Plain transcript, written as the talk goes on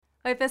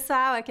Oi,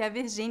 pessoal, aqui é a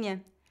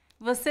Virgínia.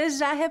 Você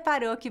já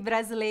reparou que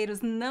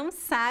brasileiros não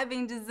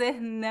sabem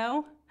dizer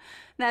não?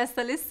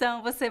 Nesta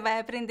lição, você vai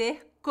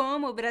aprender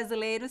como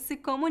brasileiros se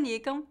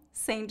comunicam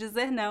sem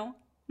dizer não.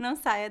 Não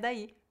saia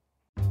daí!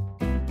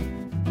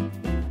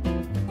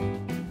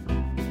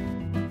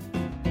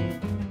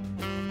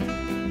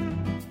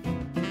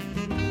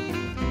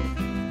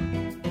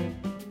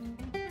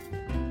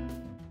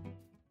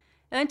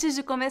 Antes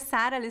de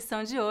começar a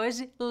lição de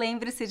hoje,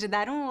 lembre-se de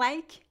dar um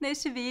like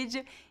neste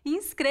vídeo e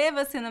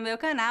inscreva-se no meu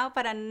canal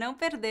para não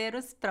perder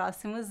os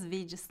próximos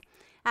vídeos.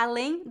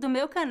 Além do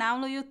meu canal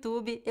no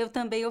YouTube, eu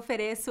também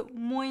ofereço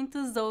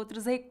muitos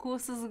outros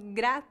recursos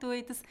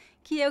gratuitos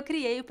que eu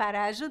criei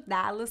para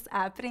ajudá-los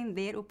a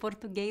aprender o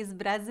português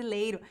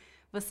brasileiro.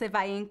 Você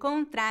vai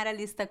encontrar a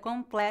lista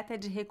completa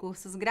de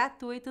recursos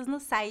gratuitos no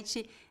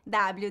site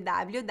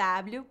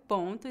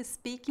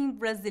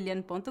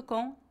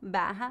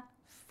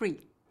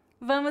www.speakingbrasilian.com/free.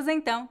 Vamos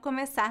então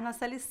começar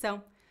nossa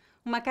lição.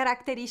 Uma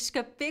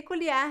característica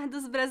peculiar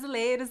dos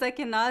brasileiros é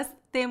que nós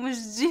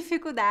temos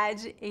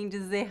dificuldade em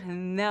dizer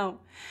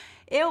não.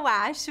 Eu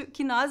acho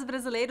que nós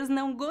brasileiros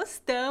não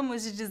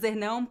gostamos de dizer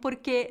não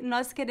porque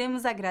nós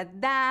queremos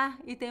agradar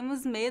e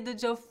temos medo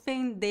de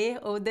ofender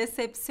ou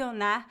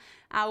decepcionar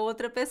a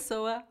outra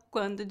pessoa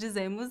quando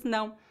dizemos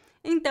não.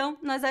 Então,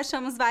 nós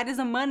achamos várias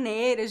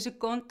maneiras de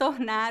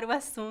contornar o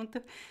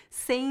assunto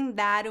sem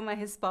dar uma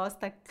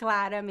resposta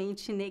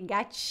claramente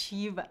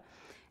negativa.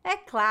 É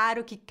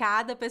claro que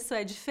cada pessoa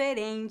é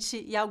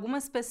diferente e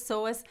algumas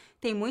pessoas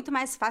têm muito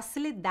mais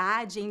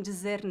facilidade em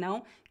dizer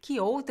não que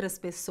outras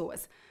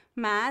pessoas.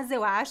 Mas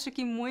eu acho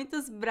que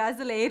muitos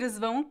brasileiros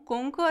vão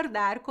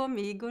concordar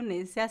comigo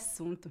nesse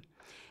assunto.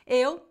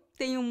 Eu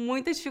tenho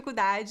muita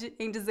dificuldade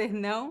em dizer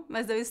não,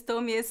 mas eu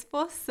estou me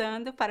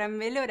esforçando para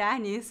melhorar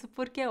nisso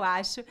porque eu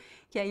acho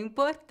que é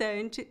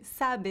importante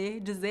saber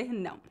dizer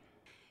não.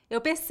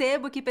 Eu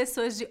percebo que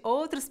pessoas de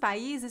outros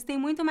países têm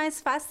muito mais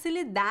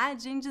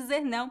facilidade em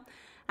dizer não.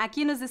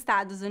 Aqui nos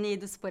Estados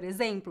Unidos, por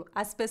exemplo,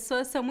 as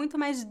pessoas são muito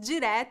mais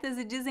diretas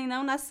e dizem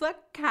não na sua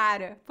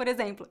cara. Por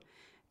exemplo,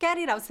 quer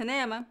ir ao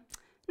cinema?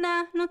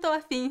 Não tô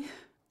afim.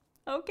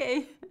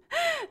 Ok.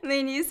 No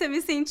início eu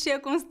me sentia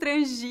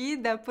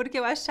constrangida porque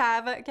eu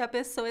achava que a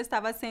pessoa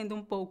estava sendo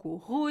um pouco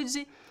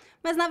rude,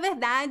 mas na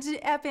verdade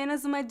é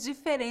apenas uma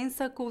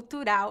diferença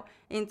cultural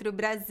entre o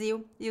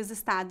Brasil e os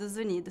Estados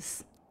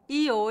Unidos.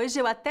 E hoje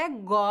eu até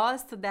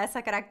gosto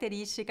dessa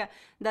característica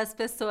das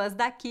pessoas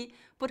daqui,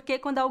 porque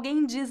quando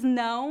alguém diz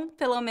não,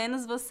 pelo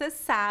menos você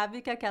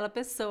sabe que aquela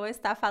pessoa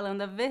está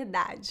falando a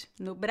verdade.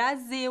 No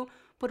Brasil,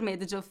 por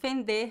medo de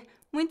ofender,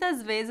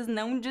 muitas vezes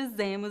não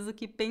dizemos o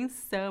que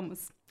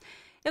pensamos.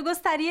 Eu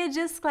gostaria de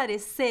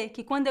esclarecer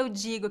que quando eu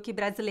digo que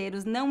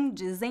brasileiros não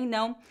dizem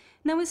não,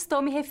 não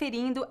estou me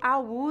referindo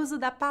ao uso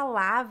da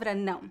palavra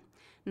não.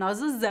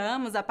 Nós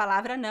usamos a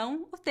palavra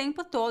não o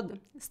tempo todo.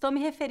 Estou me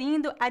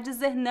referindo a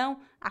dizer não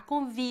a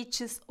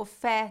convites,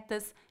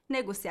 ofertas,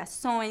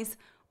 negociações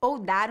ou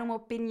dar uma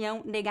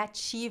opinião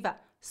negativa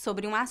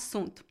sobre um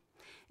assunto.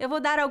 Eu vou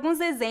dar alguns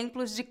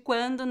exemplos de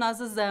quando nós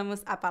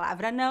usamos a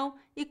palavra não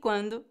e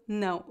quando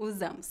não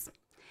usamos.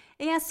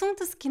 Em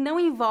assuntos que não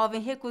envolvem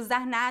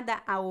recusar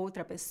nada a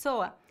outra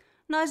pessoa,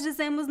 nós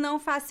dizemos não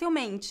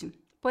facilmente.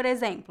 Por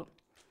exemplo,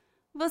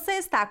 você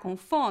está com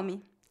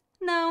fome?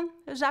 Não,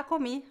 eu já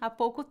comi há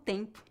pouco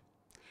tempo.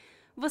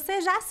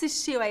 Você já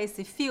assistiu a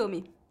esse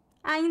filme?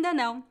 Ainda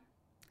não.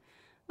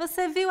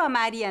 Você viu a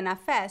Maria na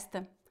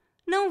festa?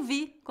 Não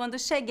vi, quando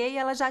cheguei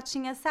ela já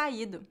tinha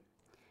saído.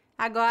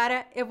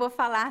 Agora eu vou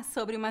falar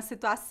sobre uma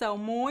situação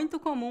muito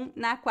comum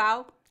na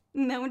qual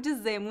não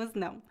dizemos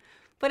não.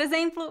 Por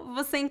exemplo,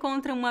 você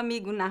encontra um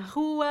amigo na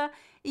rua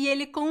e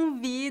ele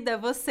convida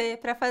você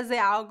para fazer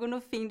algo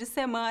no fim de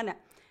semana.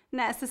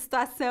 Nessa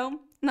situação,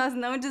 nós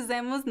não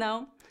dizemos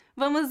não.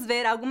 Vamos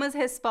ver algumas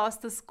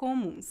respostas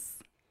comuns.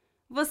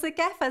 Você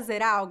quer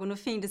fazer algo no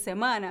fim de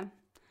semana?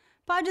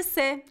 Pode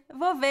ser,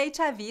 vou ver e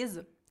te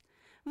aviso.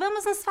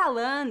 Vamos nos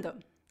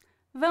falando.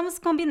 Vamos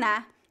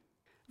combinar.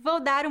 Vou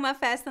dar uma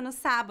festa no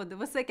sábado,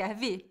 você quer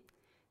vir?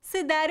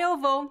 Se der, eu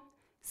vou.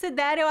 Se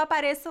der, eu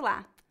apareço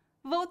lá.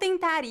 Vou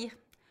tentar ir.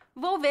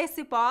 Vou ver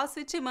se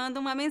posso e te mando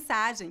uma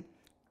mensagem.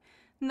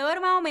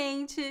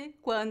 Normalmente,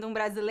 quando um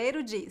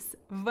brasileiro diz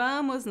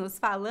vamos nos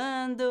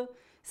falando,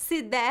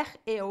 se der,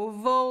 eu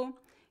vou,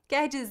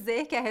 quer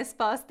dizer que a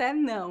resposta é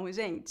não,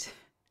 gente.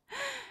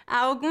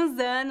 Há alguns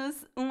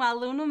anos, um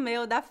aluno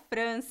meu da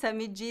França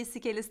me disse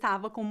que ele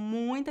estava com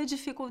muita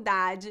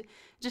dificuldade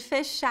de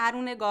fechar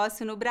um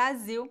negócio no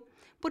Brasil,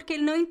 porque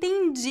ele não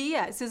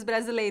entendia se os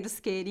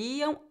brasileiros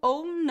queriam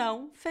ou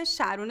não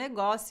fechar o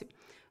negócio.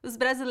 Os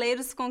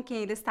brasileiros com quem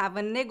ele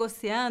estava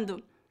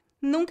negociando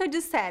nunca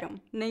disseram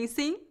nem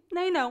sim,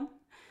 nem não.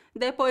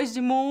 Depois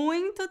de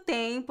muito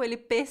tempo, ele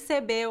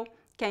percebeu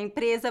que a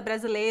empresa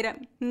brasileira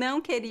não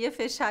queria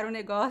fechar o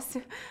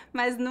negócio,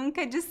 mas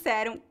nunca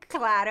disseram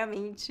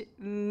claramente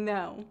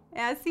não.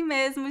 É assim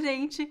mesmo,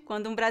 gente,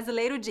 quando um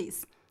brasileiro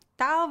diz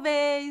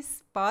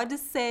talvez, pode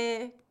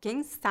ser,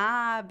 quem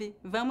sabe,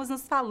 vamos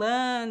nos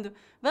falando,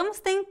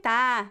 vamos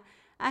tentar.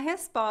 A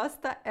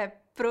resposta é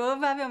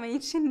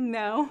provavelmente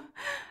não.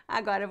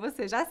 Agora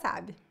você já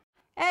sabe.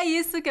 É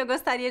isso que eu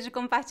gostaria de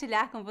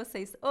compartilhar com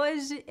vocês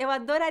hoje. Eu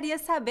adoraria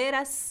saber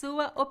a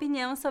sua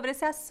opinião sobre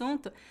esse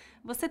assunto.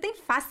 Você tem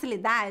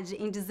facilidade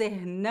em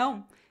dizer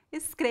não?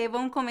 Escreva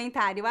um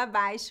comentário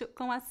abaixo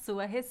com a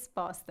sua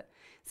resposta.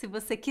 Se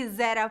você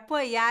quiser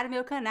apoiar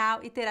meu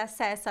canal e ter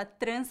acesso à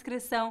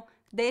transcrição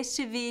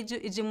deste vídeo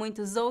e de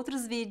muitos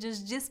outros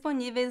vídeos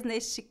disponíveis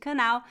neste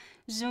canal,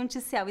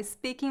 junte-se ao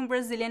Speaking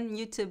Brazilian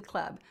YouTube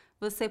Club.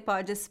 Você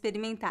pode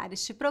experimentar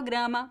este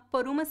programa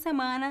por uma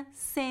semana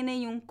sem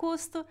nenhum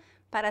custo.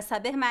 Para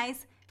saber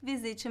mais,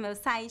 visite o meu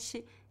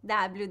site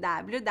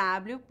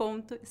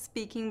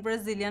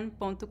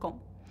www.speakingbrazilian.com.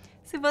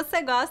 Se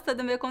você gosta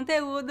do meu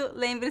conteúdo,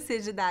 lembre-se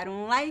de dar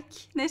um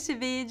like neste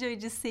vídeo e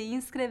de se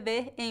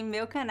inscrever em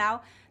meu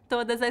canal.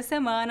 Todas as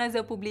semanas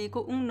eu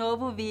publico um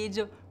novo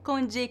vídeo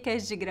com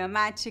dicas de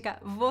gramática,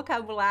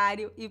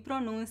 vocabulário e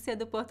pronúncia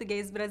do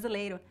português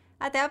brasileiro.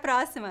 Até a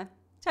próxima!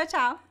 Tchau,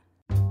 tchau!